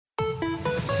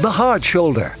The Hard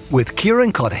Shoulder with Kieran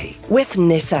with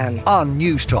Nissan on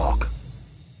News Talk.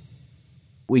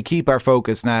 We keep our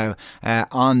focus now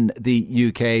on the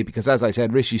UK because, as I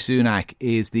said, Rishi Sunak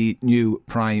is the new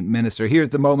Prime Minister. Here's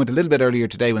the moment a little bit earlier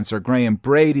today when Sir Graham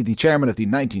Brady, the chairman of the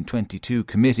 1922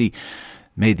 committee,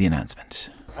 made the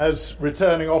announcement. As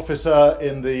returning officer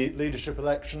in the leadership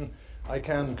election, I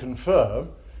can confirm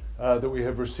that we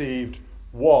have received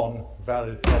one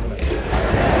valid nomination.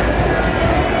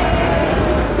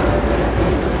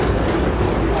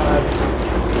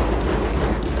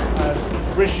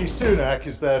 Rishi Sunak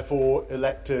is therefore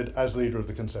elected as leader of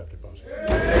the Conservative Party.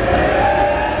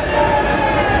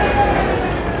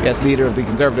 Yes, leader of the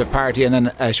Conservative Party, and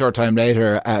then a short time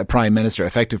later, Prime Minister,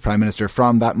 effective Prime Minister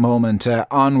from that moment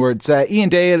onwards. Iain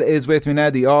Dale is with me now,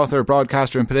 the author,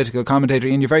 broadcaster and political commentator.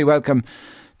 Iain, you're very welcome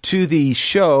to the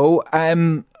show.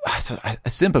 So a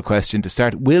simple question to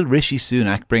start. Will Rishi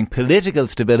Sunak bring political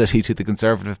stability to the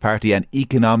Conservative Party and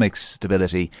economic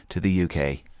stability to the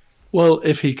UK? Well,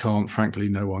 if he can't, frankly,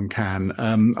 no one can.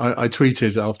 I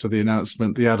tweeted after the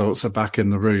announcement, the adults are back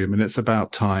in the room and it's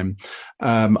about time.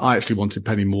 I actually wanted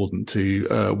Penny Mordaunt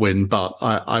to win, but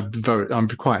I'm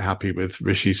quite happy with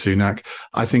Rishi Sunak.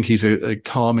 I think he's a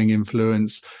calming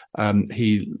influence.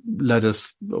 He led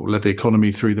the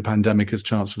economy through the pandemic as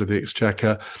Chancellor of the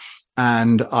Exchequer.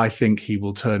 And I think he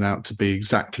will turn out to be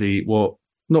exactly what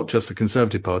not just the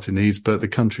Conservative Party needs, but the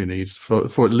country needs for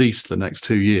at least the next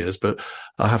 2 years. But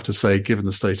I have to say, given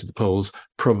the state of the polls,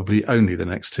 probably only the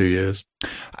next 2 years.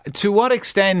 To what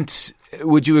extent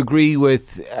would you agree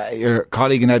with your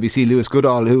colleague in LBC, Lewis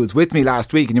Goodall, who was with me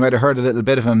last week, and you might have heard a little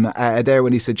bit of him there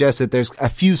when he suggested there's a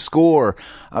few score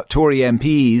Tory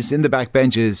MPs in the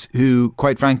backbenches who,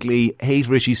 quite frankly, hate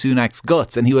Rishi Sunak's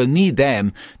guts, and he will need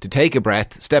them to take a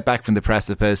breath, step back from the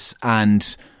precipice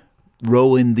and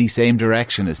row in the same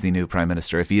direction as the new Prime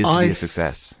Minister if he is to be a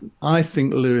success. I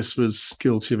think Lewis was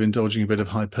guilty of indulging a bit of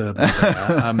hyperbole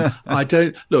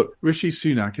there. Rishi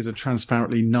Sunak is a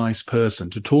transparently nice person.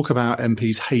 To talk about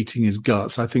MPs hating his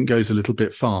guts, I think goes a little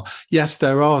bit far. Yes,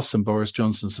 there are some Boris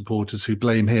Johnson supporters who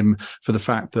blame him for the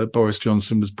fact that Boris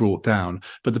Johnson was brought down.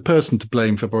 But the person to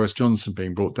blame for Boris Johnson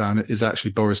being brought down is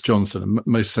actually Boris Johnson. And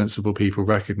most sensible people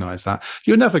recognise that.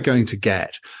 You're never going to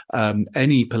get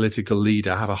any political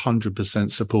leader have 100%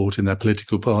 support in their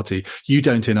political party. You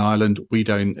don't in Ireland, we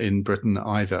don't in Britain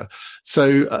either.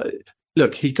 So,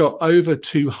 look, he got over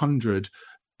 200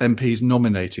 MPs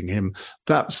nominating him.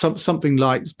 That's something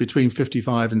like between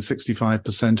 55 and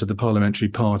 65% of the parliamentary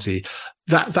party.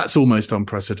 That's almost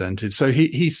unprecedented. So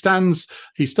he starts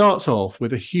off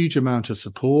with a huge amount of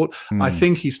support. I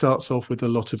think he starts off with a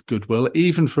lot of goodwill,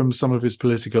 even from some of his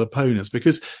political opponents,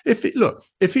 because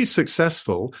if he's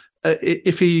successful,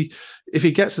 if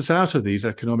he gets us out of these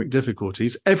economic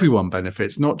difficulties, everyone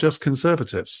benefits, not just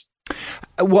Conservatives.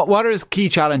 What are his key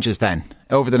challenges then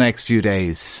over the next few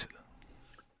days?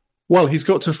 Well, he's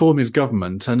got to form his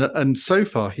government, and so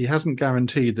far he hasn't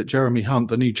guaranteed that Jeremy Hunt,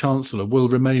 the new Chancellor, will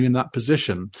remain in that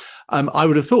position. I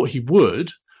would have thought he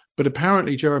would, but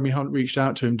apparently Jeremy Hunt reached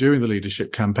out to him during the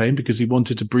leadership campaign because he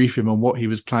wanted to brief him on what he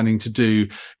was planning to do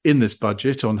in this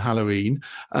budget on Halloween.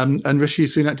 And Rishi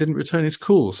Sunak didn't return his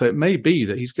call. So it may be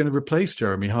that he's going to replace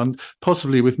Jeremy Hunt,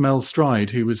 possibly with Mel Stride,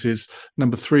 who was his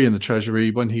number 3 in the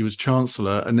Treasury when he was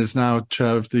Chancellor and is now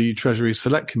chair of the Treasury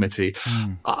Select Committee.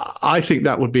 I think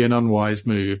that would be an unwise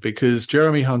move because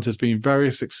Jeremy Hunt has been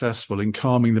very successful in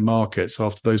calming the markets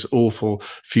after those awful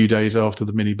few days after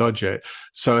the mini budget.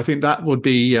 So I think that would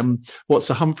be what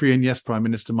Sir Humphrey and Yes Prime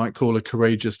Minister might call a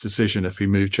courageous decision if we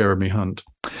move Jeremy Hunt.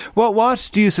 Well, what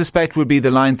do you suspect would be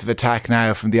the lines of attack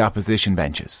now from the opposition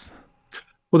benches?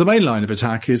 Well, the main line of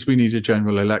attack is we need a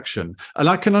general election. And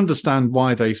I can understand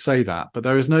why they say that, but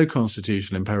there is no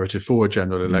constitutional imperative for a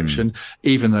general election,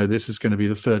 even though this is going to be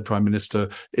the third Prime Minister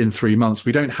in 3 months.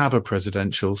 We don't have a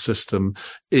presidential system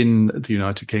in the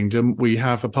United Kingdom. We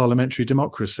have a parliamentary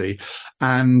democracy.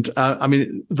 And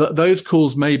those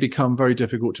calls may become very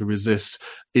difficult to resist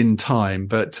in time,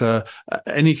 but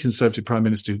any Conservative Prime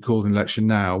Minister who called an election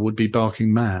now would be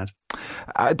barking mad.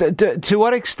 To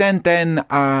what extent then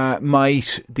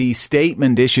might the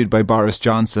statement issued by Boris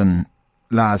Johnson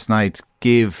last night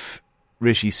give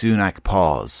Rishi Sunak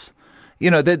pause?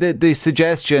 You know, the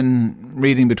suggestion,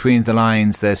 reading between the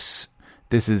lines, that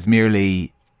this is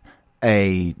merely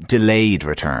a delayed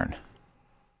return.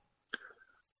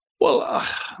 Well,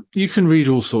 you can read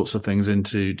all sorts of things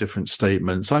into different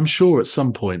statements. I'm sure at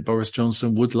some point Boris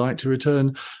Johnson would like to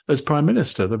return as Prime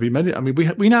Minister. There'll be many. I mean,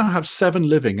 we now have 7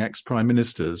 living ex-Prime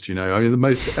Ministers, the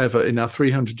most ever in our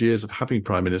 300 years of having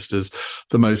Prime Ministers,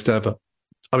 the most ever.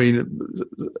 I mean,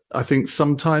 I think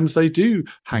sometimes they do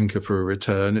hanker for a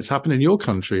return. It's happened in your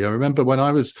country. I remember when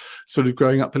I was sort of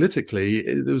growing up politically,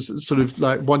 it was sort of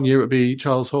like 1 year it would be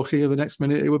Charles Haughey, and the next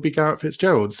minute it would be Gareth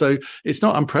Fitzgerald. So it's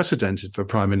not unprecedented for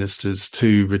prime ministers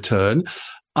to return.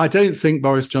 I don't think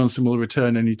Boris Johnson will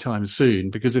return anytime soon,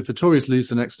 because if the Tories lose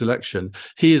the next election,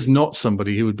 he is not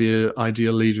somebody who would be an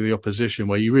ideal leader of the opposition,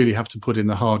 where you really have to put in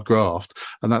the hard graft.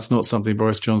 And that's not something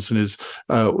Boris Johnson is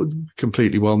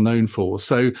completely well known for.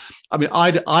 So, I mean,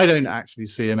 I don't actually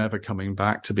see him ever coming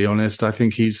back, to be honest. I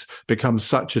think he's become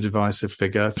such a divisive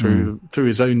figure through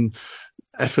his own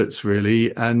efforts,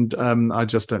 really, and I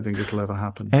just don't think it'll ever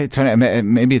happen.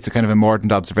 Maybe it's a kind of a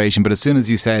Mordaunt observation, but as soon as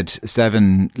you said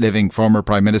 7 living former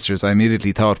prime ministers, I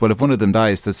immediately thought, well, if one of them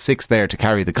dies, there's 6 there to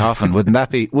carry the coffin. Wouldn't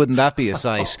that be a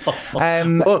sight?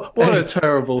 What a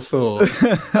terrible thought!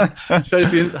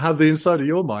 Shows you how the inside of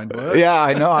your mind works. Yeah,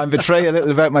 I know. I'm betraying a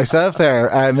little about myself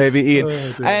there, maybe,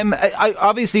 Ian.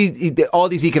 Obviously, all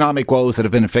these economic woes that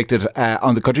have been inflicted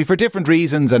on the country for different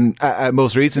reasons, and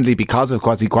most recently because of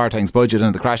Kwasi Kwarteng's budget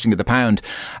and the crashing of the pound,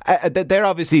 they're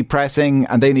obviously pressing,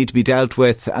 and they need to be dealt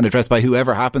with and addressed by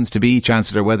whoever happens to be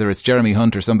Chancellor, whether it's Jeremy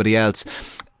Hunt or somebody else.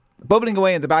 Bubbling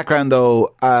away in the background,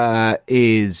 though,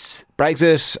 is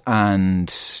Brexit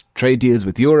and trade deals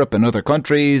with Europe and other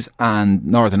countries and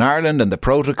Northern Ireland and the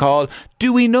protocol.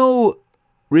 Do we know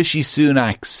Rishi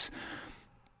Sunak's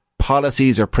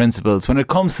policies or principles when it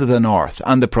comes to the North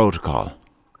and the protocol?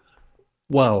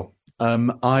 Well,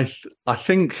 I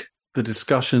think the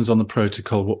discussions on the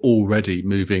protocol were already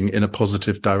moving in a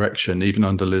positive direction, even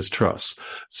under Liz Truss.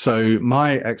 So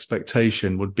my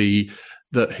expectation would be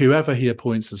that whoever he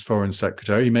appoints as Foreign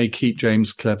Secretary, he may keep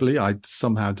James Cleverly. I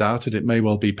somehow doubt it. It may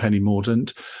well be Penny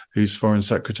Mordaunt, who's Foreign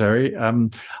Secretary.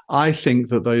 I think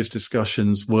that those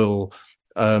discussions will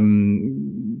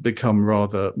become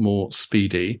rather more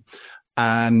speedy.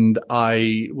 And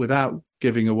without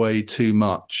giving away too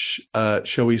much,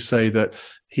 shall we say that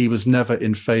he was never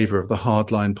in favour of the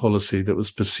hardline policy that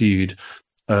was pursued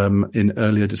in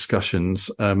earlier discussions.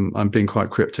 I'm being quite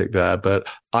cryptic there, but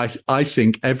I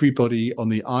think everybody on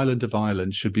the island of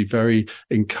Ireland should be very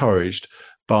encouraged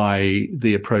by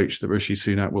the approach that Rishi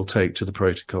Sunak will take to the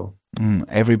protocol.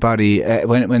 Everybody,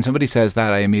 when somebody says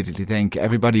that, I immediately think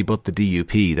everybody but the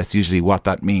DUP. That's usually what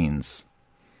that means.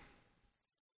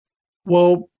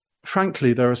 Well,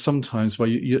 frankly, there are some times where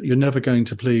you're never going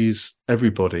to please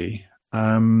everybody.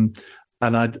 And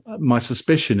my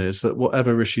suspicion is that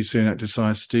whatever Rishi Sunak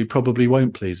decides to do probably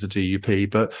won't please the DUP.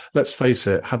 But let's face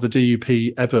it, have the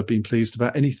DUP ever been pleased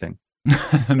about anything?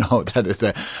 No, that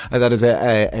is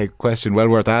a question well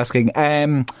worth asking.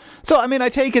 So, I mean, I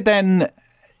take it then,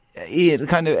 Ian,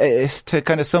 to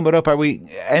kind of sum it up, are we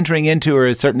entering into,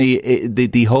 or certainly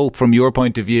the hope from your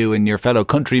point of view and your fellow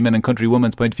countrymen and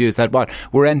countrywomen's point of view, is that what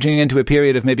we're entering into a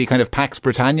period of maybe kind of Pax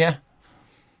Britannia?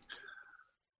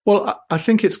 Well, I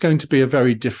think it's going to be a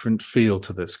very different feel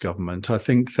to this government. I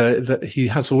think that he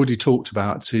has already talked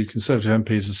about, to Conservative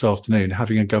MPs this afternoon,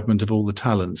 having a government of all the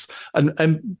talents.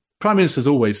 And Prime Ministers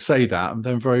always say that and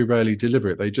then very rarely deliver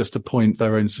it. They just appoint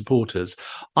their own supporters.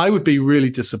 I would be really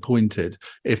disappointed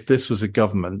if this was a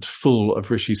government full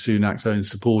of Rishi Sunak's own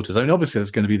supporters. I mean, obviously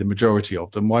there's going to be the majority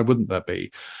of them. Why wouldn't there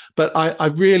be? But I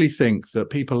really think that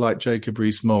people like Jacob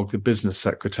Rees-Mogg, the business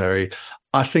secretary,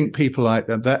 I think people like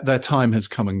that, their time has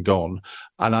come and gone.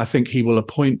 And I think he will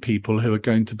appoint people who are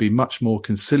going to be much more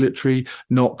conciliatory,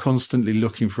 not constantly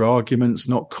looking for arguments,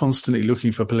 not constantly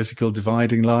looking for political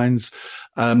dividing lines.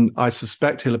 I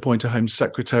suspect he'll appoint a Home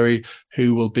Secretary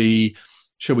who will be,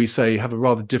 shall we say, have a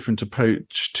rather different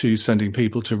approach to sending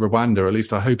people to Rwanda, or at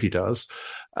least I hope he does.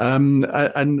 And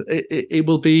it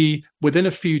will be within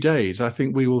a few days. I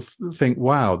think we will think,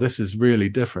 wow, this is really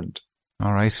different.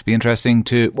 All right. Be interesting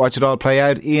to watch it all play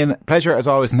out. Ian, pleasure as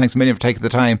always, and thanks a million for taking the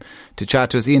time to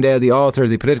chat to us. Iain Dale, the author,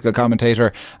 the political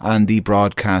commentator and the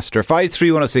broadcaster.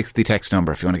 53106, the text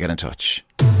number if you want to get in touch.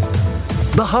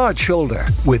 The Hard Shoulder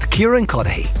with Kieran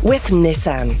Cuddihy. With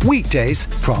Nissan. Weekdays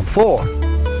from 4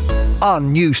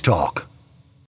 on News Talk.